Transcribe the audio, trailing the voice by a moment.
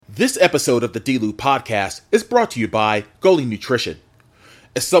This episode of the D-Loop podcast is brought to you by Goalie Nutrition.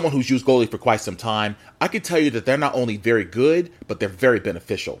 As someone who's used Goalie for quite some time, I can tell you that they're not only very good, but they're very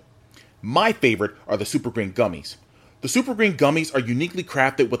beneficial. My favorite are the Super Green Gummies. The Super Green Gummies are uniquely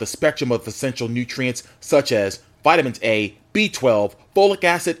crafted with a spectrum of essential nutrients such as vitamins A, B12, folic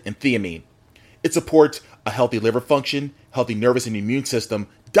acid, and thiamine. It supports a healthy liver function, healthy nervous and immune system,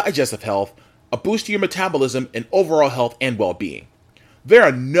 digestive health, a boost to your metabolism, and overall health and well-being. There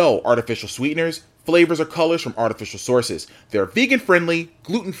are no artificial sweeteners, flavors, or colors from artificial sources. They're vegan-friendly,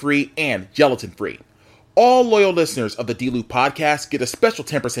 gluten-free, and gelatin-free. All loyal listeners of the D-Loop podcast get a special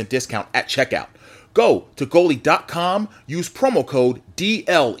 10% discount at checkout. Go to goalie.com, use promo code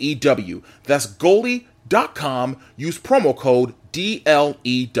DLEW. That's goalie.com, use promo code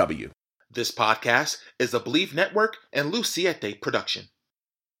DLEW. This podcast is a Believe Network and Luciete production.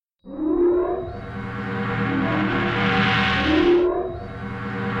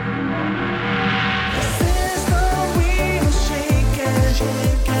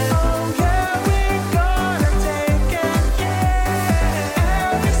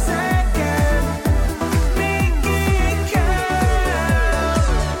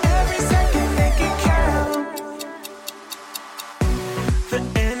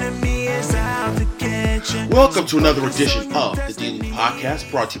 Welcome to another edition of the D-Loop Podcast,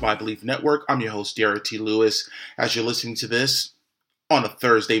 brought to you by Believe Network. I'm your host, Derek T. Lewis. As you're listening to this on a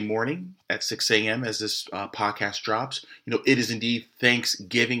Thursday morning at 6 a.m. as this podcast drops, it is indeed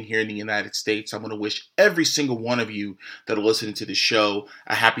Thanksgiving here in the United States. I want to wish every single one of you that are listening to the show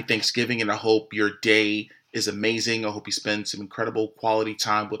a happy Thanksgiving, and I hope your day is amazing. I hope you spend some incredible quality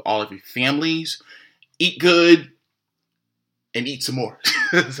time with all of your families. Eat good and eat some more.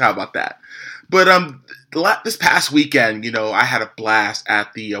 How about that? But this past weekend, I had a blast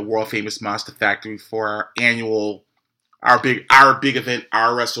at the world famous Monster Factory for our big event,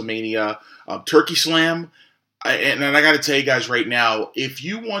 our WrestleMania Turkey Slam. And I got to tell you guys right now, if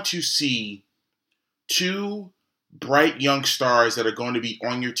you want to see two bright young stars that are going to be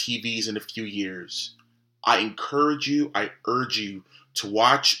on your TVs in a few years, I urge you to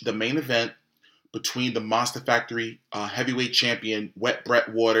watch the main event between the Monster Factory heavyweight champion Wet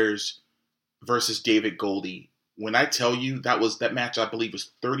Brett Waters versus David Goldie. When I tell you that match, I believe, was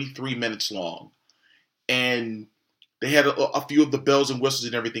 33 minutes long. And they had a few of the bells and whistles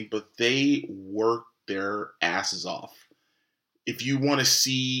and everything, but they worked their asses off. If you want to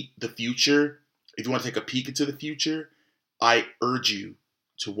see the future, if you want to take a peek into the future, I urge you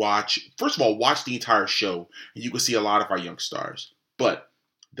to watch the entire show, and you can see a lot of our young stars. But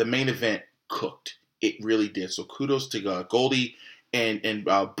the main event cooked. It really did. So kudos to Goldie and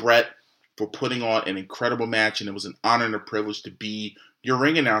Brett for putting on an incredible match, and it was an honor and a privilege to be your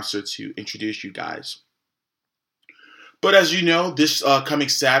ring announcer to introduce you guys. But as you know, this coming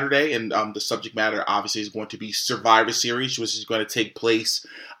Saturday, and the subject matter obviously is going to be Survivor Series, which is going to take place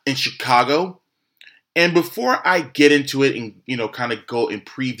in Chicago. And before I get into it and kind of go and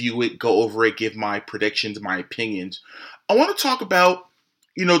preview it, go over it, give my predictions, my opinions, I want to talk about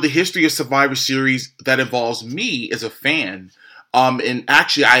the history of Survivor Series that involves me as a fan. And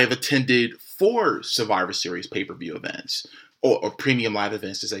actually, I have attended 4 Survivor Series pay-per-view events, or premium live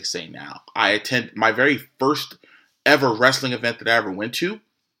events, as they say now. I attend my very first ever wrestling event that I ever went to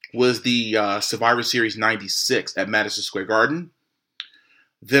was the Survivor Series 96 at Madison Square Garden.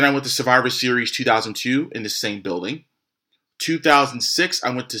 Then I went to Survivor Series 2002 in the same building. 2006, I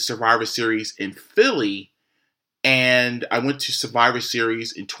went to Survivor Series in Philly. And I went to Survivor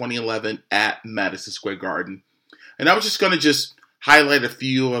Series in 2011 at Madison Square Garden. And I was just going to highlight a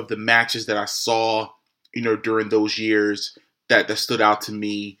few of the matches that I saw, during those years that stood out to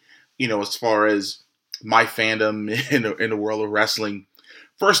me, as far as my fandom in the world of wrestling.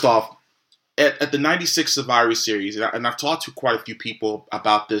 First off, at the 96 Survivor Series, and I've talked to quite a few people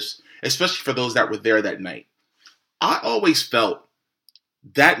about this, especially for those that were there that night, I always felt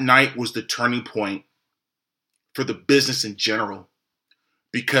that night was the turning point for the business in general,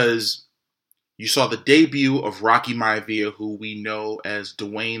 because you saw the debut of Rocky Maivia, who we know as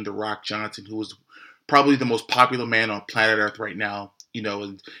Dwayne "The Rock" Johnson, who was probably the most popular man on planet Earth right now,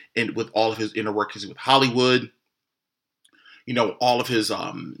 and with all of his inner workings with Hollywood, all of his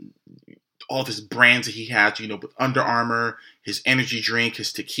brands that he has, with Under Armour, his energy drink,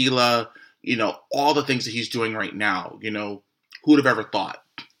 his tequila, all the things that he's doing right now. Who would have ever thought,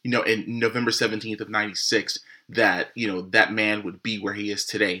 in November 17th of 96, that, that man would be where he is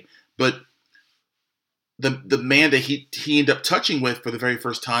today. But the man that he ended up touching with for the very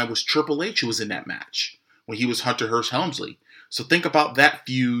first time was Triple H, who was in that match when he was Hunter Hearst Helmsley. So think about that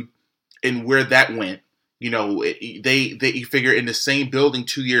feud and where that went, You figure in the same building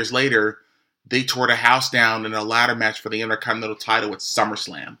 2 years later, they tore the house down in a ladder match for the Intercontinental title at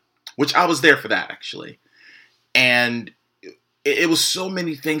SummerSlam, which I was there for that, actually. And it was so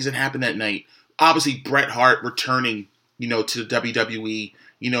many things that happened that night. Obviously, Bret Hart returning, to the WWE,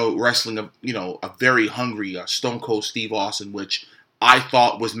 wrestling a very hungry Stone Cold Steve Austin, which I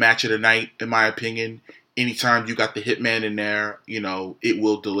thought was match of the night, in my opinion. Anytime you got the Hitman in there, it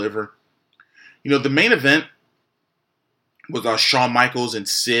will deliver. The main event was Shawn Michaels and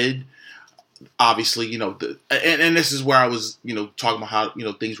Sid. Obviously, and this is where I was, talking about how,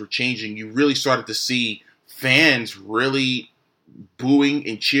 things were changing. You really started to see fans really booing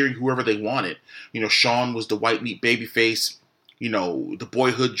and cheering whoever they wanted. Shawn was the white meat babyface, the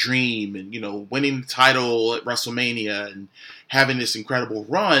boyhood dream, and, winning the title at WrestleMania and having this incredible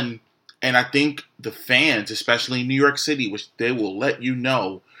run. And I think the fans, especially in New York City, which they will let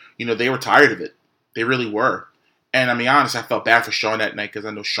they were tired of it. They really were. And I mean, honestly, I felt bad for Shawn that night because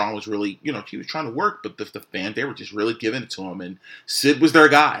I know Shawn was really, he was trying to work, but the fans, they were just really giving it to him. And Sid was their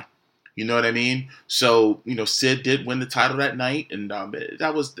guy. You know what I mean? So, Sid did win the title that night. And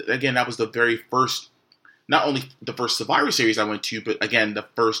that was the very first, not only the first Survivor Series I went to, but again, the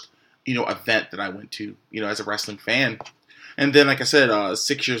first, event that I went to, as a wrestling fan. And then, like I said,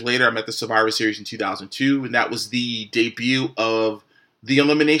 6 years later, I'm at the Survivor Series in 2002. And that was the debut of the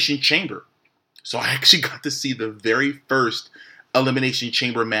Elimination Chamber. So I actually got to see the very first Elimination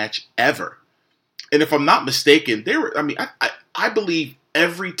Chamber match ever. And if I'm not mistaken, I believe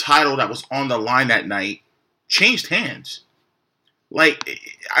every title that was on the line that night changed hands. Like,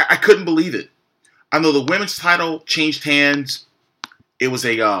 I couldn't believe it. I know the women's title changed hands. It was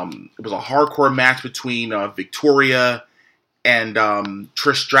a hardcore match between Victoria and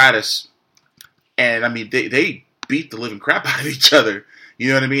Trish Stratus. And I mean, they beat the living crap out of each other. You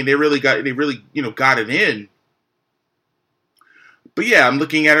know what I mean? They really got it in. But yeah, I'm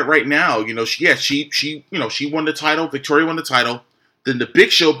looking at it right now. She won the title. Victoria won the title. Then the Big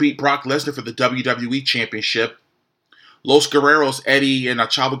Show beat Brock Lesnar for the WWE Championship. Los Guerreros, Eddie and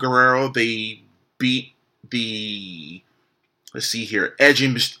Chavo Guerrero, they beat the, let's see here, Edge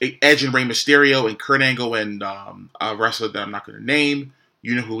and Rey Mysterio and Kurt Angle and a wrestler that I'm not going to name.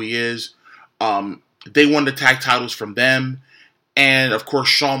 You know who he is. They won the tag titles from them. And, of course,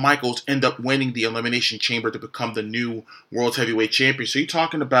 Shawn Michaels ended up winning the Elimination Chamber to become the new World Heavyweight Champion. So you're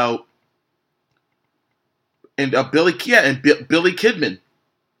talking about... And Billy Kidman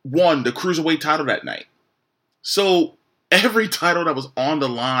won the Cruiserweight title that night. So every title that was on the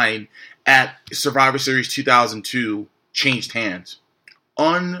line at Survivor Series 2002 changed hands.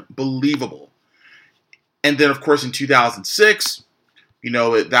 Unbelievable. And then, of course, in 2006,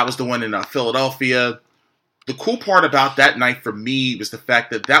 that was the one in Philadelphia. The cool part about that night for me was the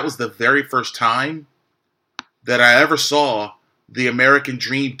fact that that was the very first time that I ever saw the American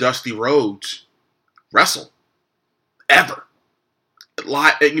Dream Dusty Rhodes wrestle. Ever.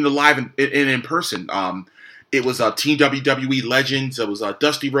 Live in person. It was Team WWE Legends. It was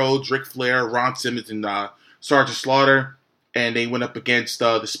Dusty Rhodes, Ric Flair, Ron Simmons, and Sergeant Slaughter. And they went up against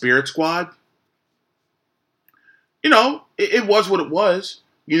the Spirit Squad. It was what it was.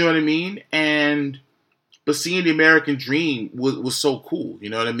 You know what I mean? But seeing the American Dream was so cool. You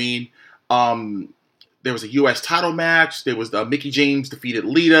know what I mean? There was a U.S. title match. There was Mickey James defeated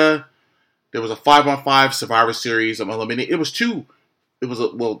Lita. There was a 5-on-5 Survivor Series. It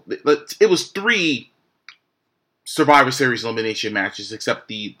was 3 Survivor Series elimination matches, except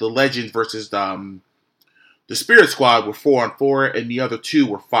the Legends versus the Spirit Squad were 4-on-4, and the other 2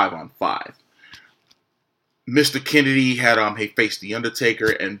 were 5-on-5. Mr. Kennedy had faced The Undertaker,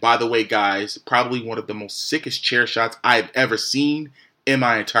 and by the way, guys, probably one of the most sickest chair shots I've ever seen in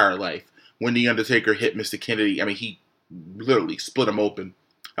my entire life. When The Undertaker hit Mr. Kennedy, I mean, he literally split him open.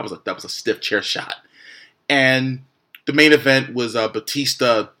 That was a stiff chair shot. And the main event was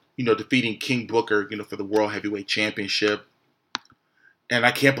Batista, defeating King Booker, for the World Heavyweight Championship. And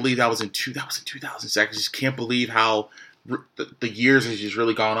I can't believe that was in 2006. I just can't believe how the years has just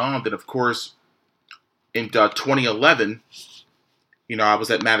really gone on. Then, of course, in 2011, I was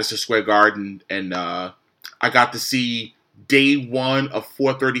at Madison Square Garden, and I got to see day 1 of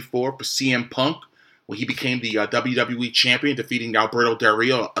 434 for CM Punk, when he became the WWE Champion, defeating Alberto Del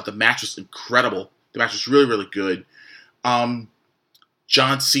Rio. The match was incredible. The match was really, really good.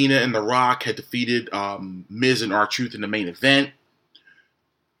 John Cena and The Rock had defeated Miz and R-Truth in the main event.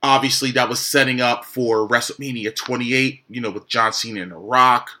 Obviously, that was setting up for WrestleMania 28, with John Cena and The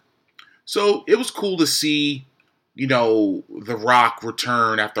Rock. So it was cool to see, The Rock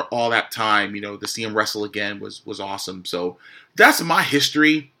return after all that time. To see him wrestle again was awesome. So that's my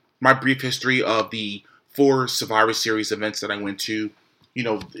history, my brief history of the 4 Survivor Series events that I went to, you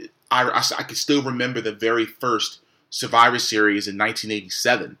know, I can still remember the very first Survivor Series in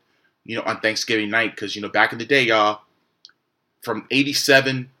 1987, you know, on Thanksgiving night. Because, you know, back in the day, y'all, from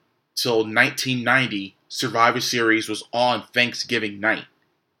 87 till 1990, Survivor Series was on Thanksgiving night,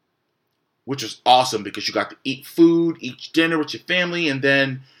 which was awesome because you got to eat food, eat dinner with your family, and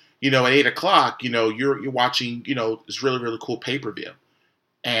then, you know, at 8 o'clock, you know, you're watching, you know, this really, really cool pay-per-view.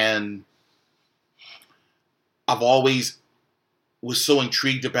 And I've always was so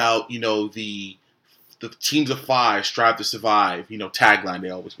intrigued about, you know, the teams of 5 strive to survive, you know, tagline they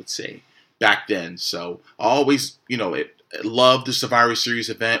always would say back then. So I always, you know, loved the Survivor Series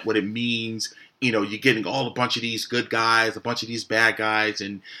event, what it means. You know, you're getting a bunch of these good guys, a bunch of these bad guys,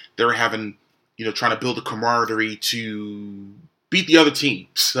 and they're having, you know, trying to build a camaraderie to beat the other team.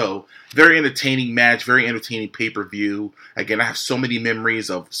 So very entertaining match, very entertaining pay-per-view. Again, I have so many memories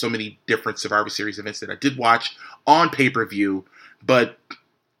of so many different Survivor Series events that I did watch on pay-per-view. But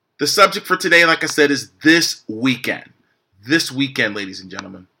the subject for today, like I said, is this weekend. This weekend, ladies and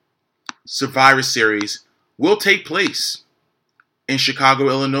gentlemen, Survivor Series will take place in Chicago,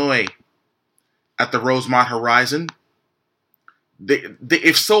 Illinois, at the Rosemont Horizon.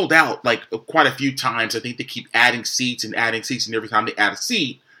 They've sold out like quite a few times. I think they keep adding seats, and every time they add a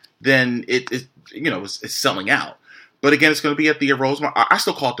seat, then it's selling out. But again, it's going to be at the Rosemont. I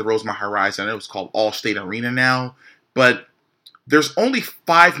still call it the Rosemont Horizon. I know it's called Allstate Arena now, but there's only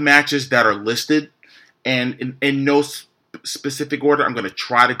 5 matches that are listed, and in no specific order. I'm going to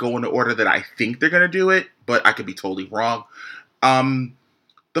try to go in the order that I think they're going to do it, but I could be totally wrong.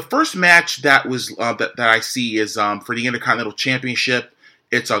 The first match that was that I see is for the Intercontinental Championship.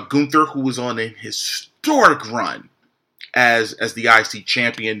 It's Gunther, who was on a historic run as the IC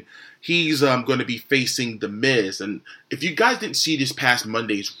champion. He's going to be facing The Miz. And if you guys didn't see this past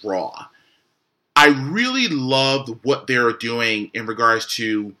Monday's Raw, I really loved what they're doing in regards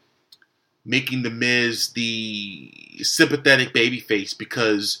to making The Miz the sympathetic babyface,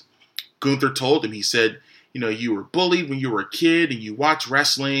 because Gunther told him, he said, you know, you were bullied when you were a kid and you watch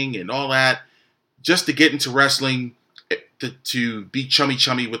wrestling and all that. Just to get into wrestling, to be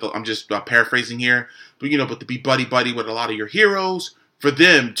chummy with, I'm just paraphrasing here, but to be buddy with a lot of your heroes, for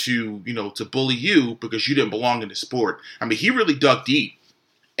them to, you know, to bully you because you didn't belong in the sport. I mean, he really dug deep.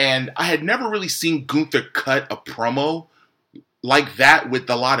 And I had never really seen Gunther cut a promo like that with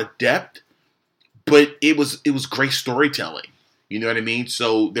a lot of depth, but it was great storytelling. You know what I mean?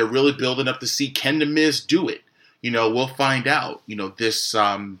 So they're really building up to see, can The Miz do it? You know, we'll find out, you know, this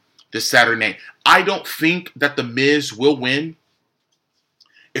Saturday night. I don't think that The Miz will win.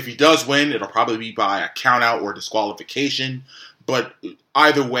 If he does win, it'll probably be by a count out or disqualification. But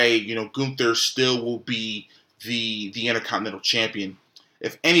either way, you know, Gunther still will be the Intercontinental Champion.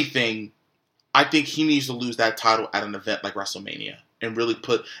 If anything, I think he needs to lose that title at an event like WrestleMania and really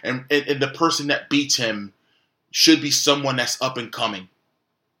put, and the person that beats him should be someone that's up and coming,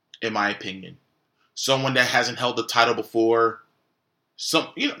 in my opinion. Someone that hasn't held the title before.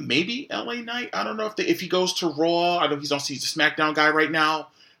 Maybe LA Knight. I don't know if he goes to Raw. I know he's a SmackDown guy right now,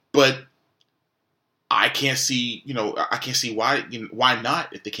 but I can't see why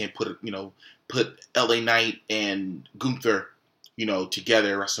not, if they can't put LA Knight and Gunther, you know,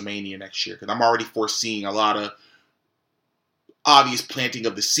 together at WrestleMania next year, because I'm already foreseeing a lot of obvious planting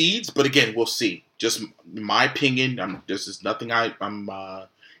of the seeds. But again, we'll see. Just my opinion. This is nothing I'm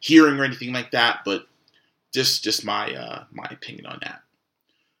hearing or anything like that, but just my opinion on that.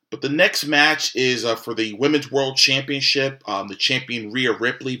 But the next match is for the Women's World Championship. The champion Rhea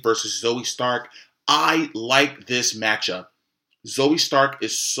Ripley versus Zoe Stark. I like this matchup. Zoe Stark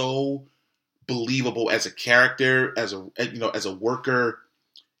is so believable as a character, as a worker,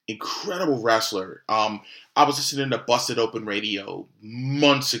 incredible wrestler. I was listening to Busted Open Radio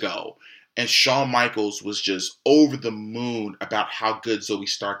months ago, and Shawn Michaels was just over the moon about how good Zoe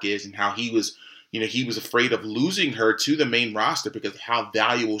Stark is, and how he was afraid of losing her to the main roster because of how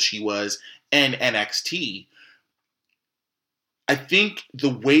valuable she was in NXT. I think the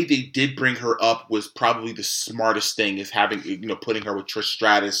way they did bring her up was probably the smartest thing, is putting her with Trish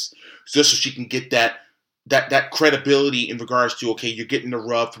Stratus, just so she can get that credibility in regards to, okay, you're getting the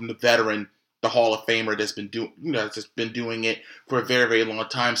rub from the veteran, the Hall of Famer that's been doing it for a very, very long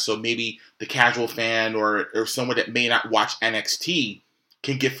time. So maybe the casual fan or someone that may not watch NXT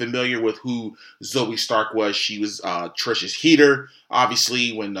can get familiar with who Zoe Stark was. She was Trish's heater,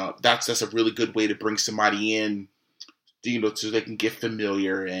 obviously. When that's a really good way to bring somebody in, so they can get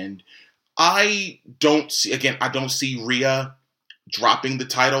familiar. And I don't see Rhea dropping the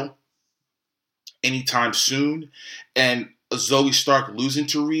title anytime soon. And Zoe Stark losing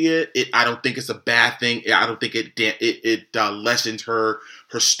to Rhea, I don't think it's a bad thing. I don't think it lessens her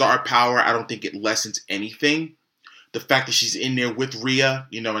star power. I don't think it lessens anything. The fact that she's in there with Rhea,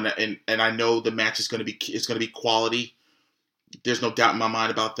 and I know the match is going to be quality. There's no doubt in my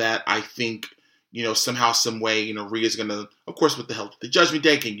mind about that. I think, somehow, some way, Rhea's going to, of course, with the help of the Judgment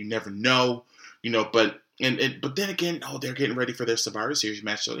Day, and you never know, but then again, they're getting ready for their Survivor Series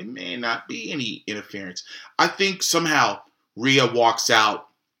match, so there may not be any interference. I think somehow Rhea walks out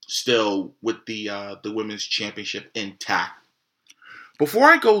still with the Women's Championship intact. Before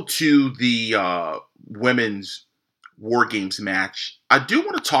I go to the Women's War Games match, I do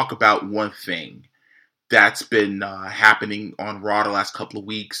want to talk about one thing that's been happening on Raw the last couple of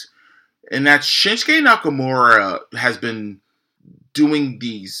weeks, and that's Shinsuke Nakamura has been doing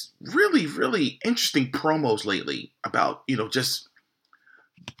these really, really interesting promos lately about, just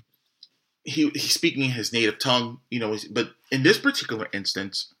he's speaking in his native tongue, but in this particular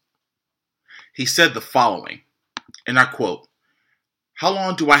instance, he said the following, and I quote, "How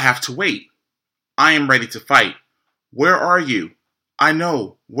long do I have to wait? I am ready to fight. Where are you? I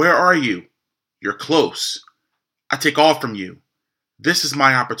know. Where are you? You're close. I take all from you. This is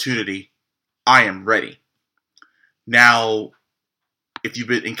my opportunity. I am ready." Now,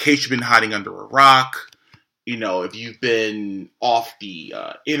 in case you've been hiding under a rock, if you've been off the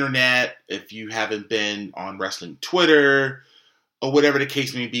internet, if you haven't been on wrestling Twitter, or whatever the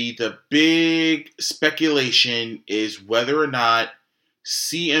case may be, the big speculation is whether or not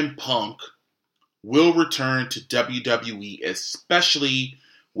CM Punk will return to WWE, especially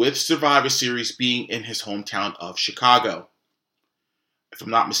with Survivor Series being in his hometown of Chicago. If I'm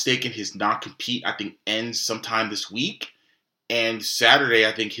not mistaken, his non-compete, I think, ends sometime this week. And Saturday,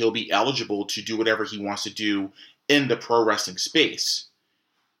 I think he'll be eligible to do whatever he wants to do in the pro wrestling space.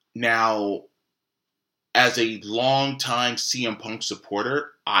 Now, as a longtime CM Punk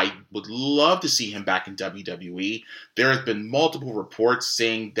supporter, I would love to see him back in WWE. There has been multiple reports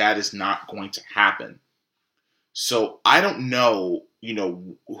saying that is not going to happen. So I don't know,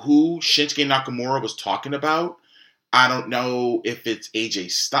 who Shinsuke Nakamura was talking about. I don't know if it's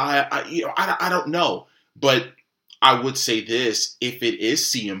AJ Styles. I don't know. But I would say this: if it is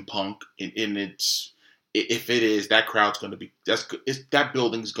CM Punk, if it is, that crowd's going to be that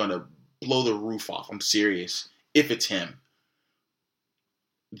building's going to blow the roof off. I'm serious. If it's him,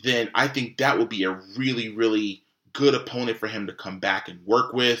 then I think that would be a really, really good opponent for him to come back and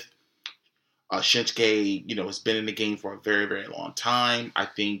work with. Shinsuke, has been in the game for a very, very long time. I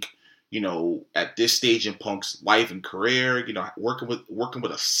think, at this stage in Punk's life and career, working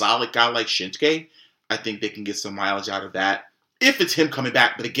with a solid guy like Shinsuke, I think they can get some mileage out of that if it's him coming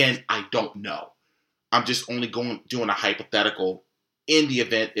back. But again, I don't know. I'm just only doing a hypothetical in the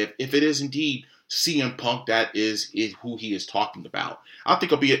event if it is indeed CM Punk that is who he is talking about. I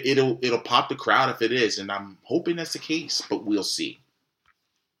think it'll pop the crowd if it is, and I'm hoping that's the case, but we'll see.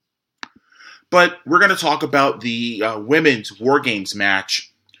 But we're going to talk about the Women's War Games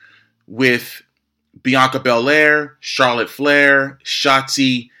match with Bianca Belair, Charlotte Flair,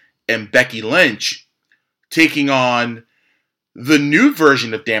 Shotzi, and Becky Lynch taking on the new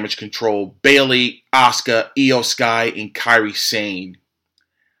version of Damage Control, Bayley, Asuka, Io Sky, and Kairi Sane.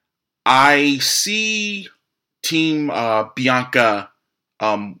 I see Team Bianca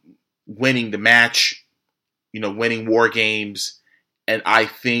winning the match, winning War Games, and I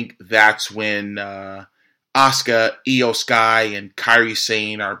think that's when Asuka, Io Sky, and Kairi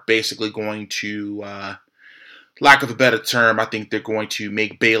Sane are basically going to, lack of a better term, I think they're going to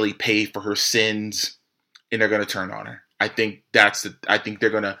make Bayley pay for her sins, and they're going to turn on her. I think they're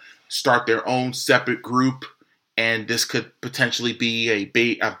going to start their own separate group, and this could potentially be a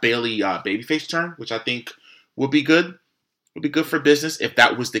Bayley babyface turn, which I think would be good. Would be good for business if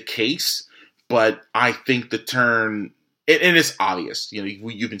that was the case. But I think the turn, and it's obvious.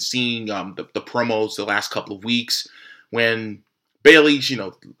 You've been seeing the promos the last couple of weeks when Bayley's,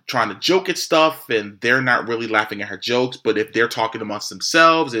 trying to joke at stuff, and they're not really laughing at her jokes. But if they're talking amongst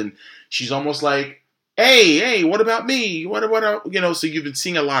themselves, and she's almost like, Hey, what about me? What, so you've been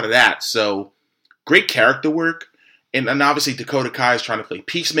seeing a lot of that. So great character work. And obviously Dakota Kai is trying to play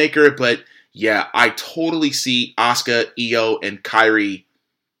Peacemaker. But yeah, I totally see Asuka, Io, and Kairi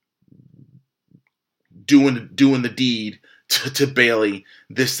doing the deed to Bayley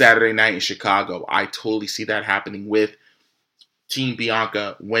this Saturday night in Chicago. I totally see that happening with Team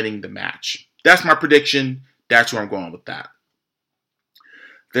Bianca winning the match. That's my prediction. That's where I'm going with that.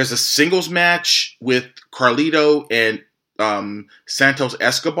 There's a singles match with Carlito and Santos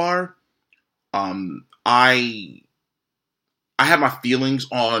Escobar. I have my feelings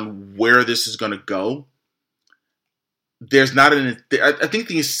on where this is going to go. there's not I think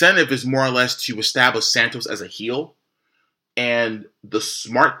the incentive is more or less to establish Santos as a heel. And the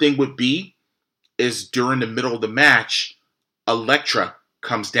smart thing would be is during the middle of the match, Elektra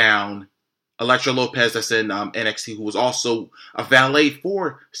comes down. Elektra Lopez, that's in NXT, who was also a valet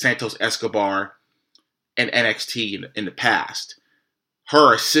for Santos Escobar in NXT in the past.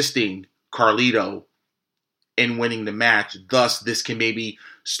 Her assisting Carlito in winning the match. Thus, this can maybe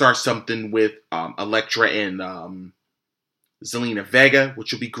start something with Elektra and Zelina Vega,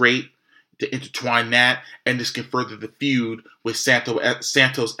 which will be great to intertwine that. And this can further the feud with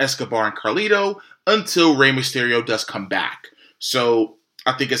Santos Escobar and Carlito until Rey Mysterio does come back. So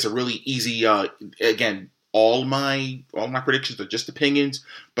I think it's a really easy, again, all my predictions are just opinions,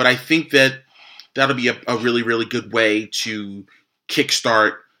 but I think that'll be a really, really good way to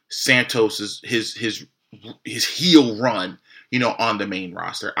kickstart Santos's his heel run, on the main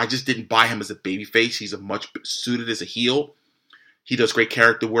roster. I just didn't buy him as a babyface. He's a much suited as a heel. He does great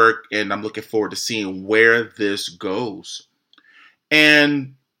character work, and I'm looking forward to seeing where this goes.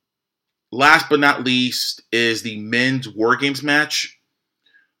 And last but not least is the men's War Games match.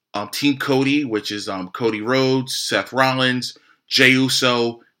 Team Cody, which is Cody Rhodes, Seth Rollins, Jey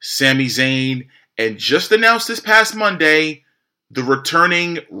Uso, Sami Zayn, and just announced this past Monday, the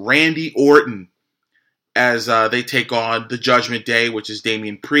returning Randy Orton as they take on the Judgment Day, which is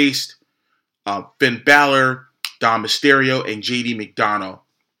Damian Priest, Finn Balor, Dom Mysterio, and JD McDonough,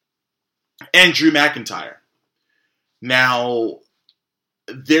 and Drew McIntyre. Now,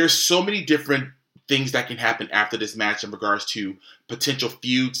 there's so many different things that can happen after this match in regards to potential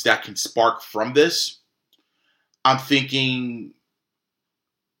feuds that can spark from this. I'm thinking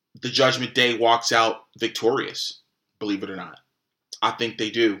the Judgment Day walks out victorious, believe it or not. I think they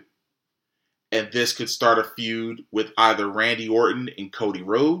do. And this could start a feud with either Randy Orton and Cody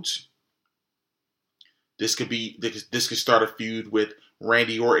Rhodes. This could start a feud with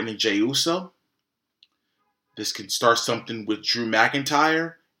Randy Orton and Jey Uso. This could start something with Drew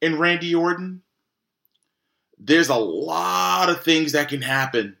McIntyre and Randy Orton. There's a lot of things that can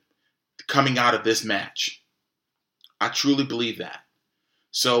happen coming out of this match. I truly believe that.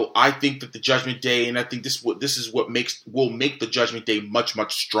 So I think that the Judgment Day, and I think this is what will make the Judgment Day much,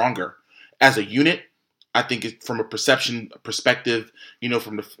 much stronger as a unit. I think it's from a perspective,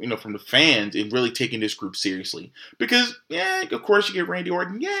 from the fans, and really taking this group seriously. Because of course you get Randy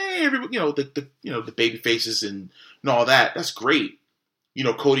Orton, everybody, the baby faces and all that. That's great.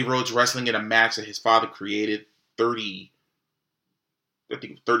 Cody Rhodes wrestling in a match that his father created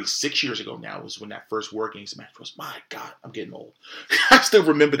 36 years ago now was when that first War Games match was. My God, I'm getting old. I still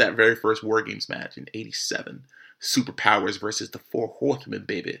remember that very first War Games match in '87. Superpowers versus the Four Horsemen,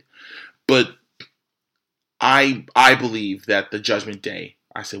 baby. But I believe that the Judgment Day,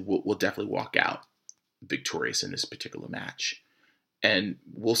 I said, will definitely walk out victorious in this particular match. And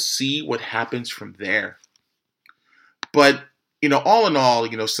we'll see what happens from there. But, all in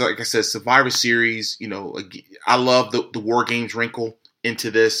all, so like I said, Survivor Series, I love the War Games wrinkle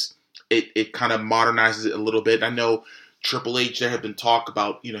into this. It kind of modernizes it a little bit. I know Triple H, there had been talk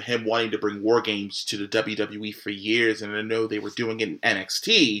about, him wanting to bring War Games to the WWE for years. And I know they were doing it in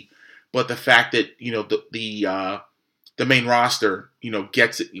NXT. But the fact that, the main roster,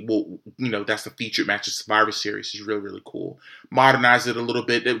 gets it, that's the featured match of Survivor Series is really, really cool. Modernize it a little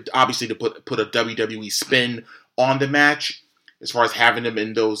bit, obviously to put a WWE spin on the match, as far as having them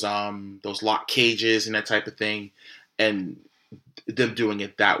in those lock cages and that type of thing, and them doing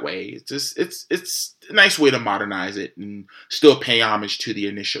it that way. It's a nice way to modernize it and still pay homage to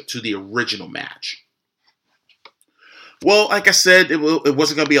the original match. Well, like I said, it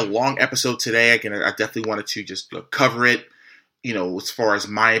wasn't going to be a long episode today. Again, I definitely wanted to just cover it, as far as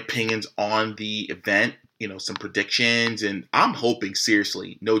my opinions on the event, some predictions. And I'm hoping,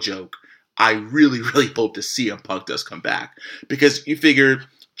 seriously, no joke, I really, really hope that CM Punk does come back. Because you figure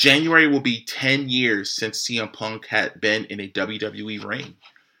January will be 10 years since CM Punk had been in a WWE ring.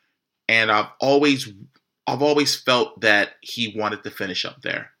 And I've always felt that he wanted to finish up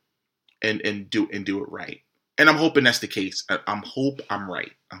there and do it right. And I'm hoping that's the case. I hope I'm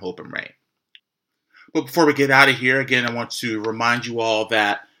right. But before we get out of here, again, I want to remind you all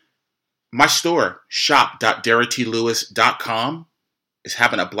that my store, shop.DarryTLewis.com, is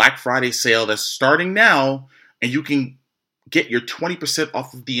having a Black Friday sale that's starting now. And you can get your 20%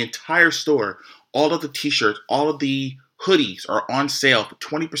 off of the entire store. All of the t-shirts, all of the hoodies are on sale for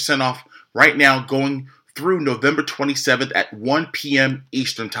 20% off right now, going through November 27th at 1 p.m.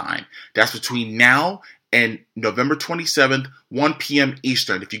 Eastern Time. That's between now and November 27th, 1 p.m.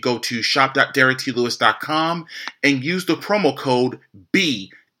 Eastern. If you go to shop.DarryTLewis.com and use the promo code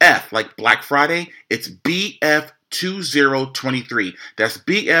BF, like Black Friday, it's BF 2023. That's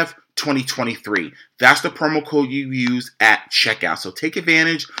BF 2023. That's the promo code you use at checkout. So take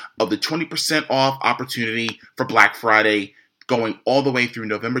advantage of the 20% off opportunity for Black Friday going all the way through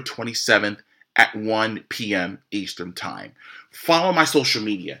November 27th at 1 p.m. Eastern Time. Follow my social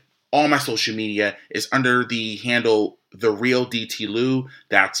media. All my social media is under the handle The Real DT Lou.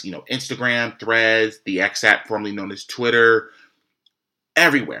 That's, Instagram, Threads, the X app formerly known as Twitter,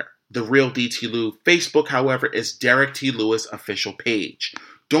 everywhere. The Real DT Lou. Facebook, however, is Derek T. Lewis official page.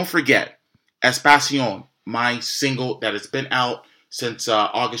 Don't forget, Espacion, my single that has been out since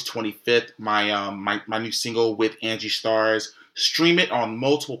August 25th, my new single with Angie Stars. Stream it on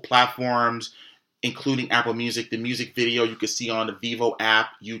multiple platforms, including Apple Music. The music video you can see on the Vivo app,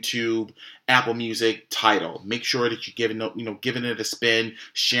 YouTube, Apple Music, Tidal. Make sure that you're giving it a spin,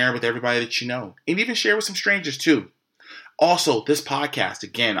 share with everybody that you know, and even share with some strangers too. Also, this podcast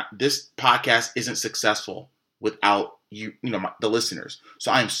isn't successful without the listeners.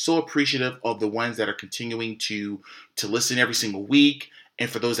 So I am so appreciative of the ones that are continuing to listen every single week. And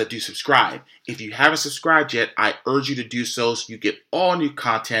for those that do subscribe, if you haven't subscribed yet, I urge you to do so you get all new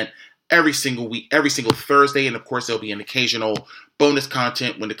content every single week, every single Thursday. And of course, there'll be an occasional bonus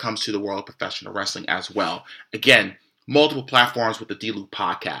content when it comes to the world of professional wrestling as well. Again, multiple platforms with the D-Loop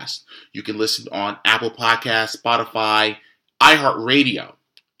podcast. You can listen on Apple Podcasts, Spotify, iHeartRadio.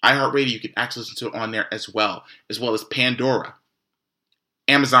 You can actually listen to it on there as well as Pandora,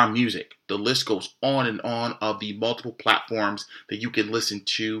 Amazon Music. The list goes on and on of the multiple platforms that you can listen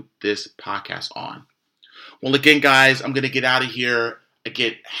to this podcast on. Well, again, guys, I'm going to get out of here.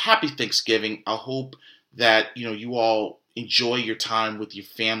 Again, happy Thanksgiving. I hope that, you all enjoy your time with your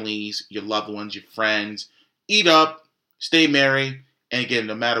families, your loved ones, your friends. Eat up, stay merry. And again,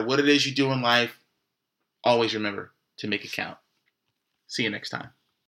 no matter what it is you do in life, always remember to make it count. See you next time.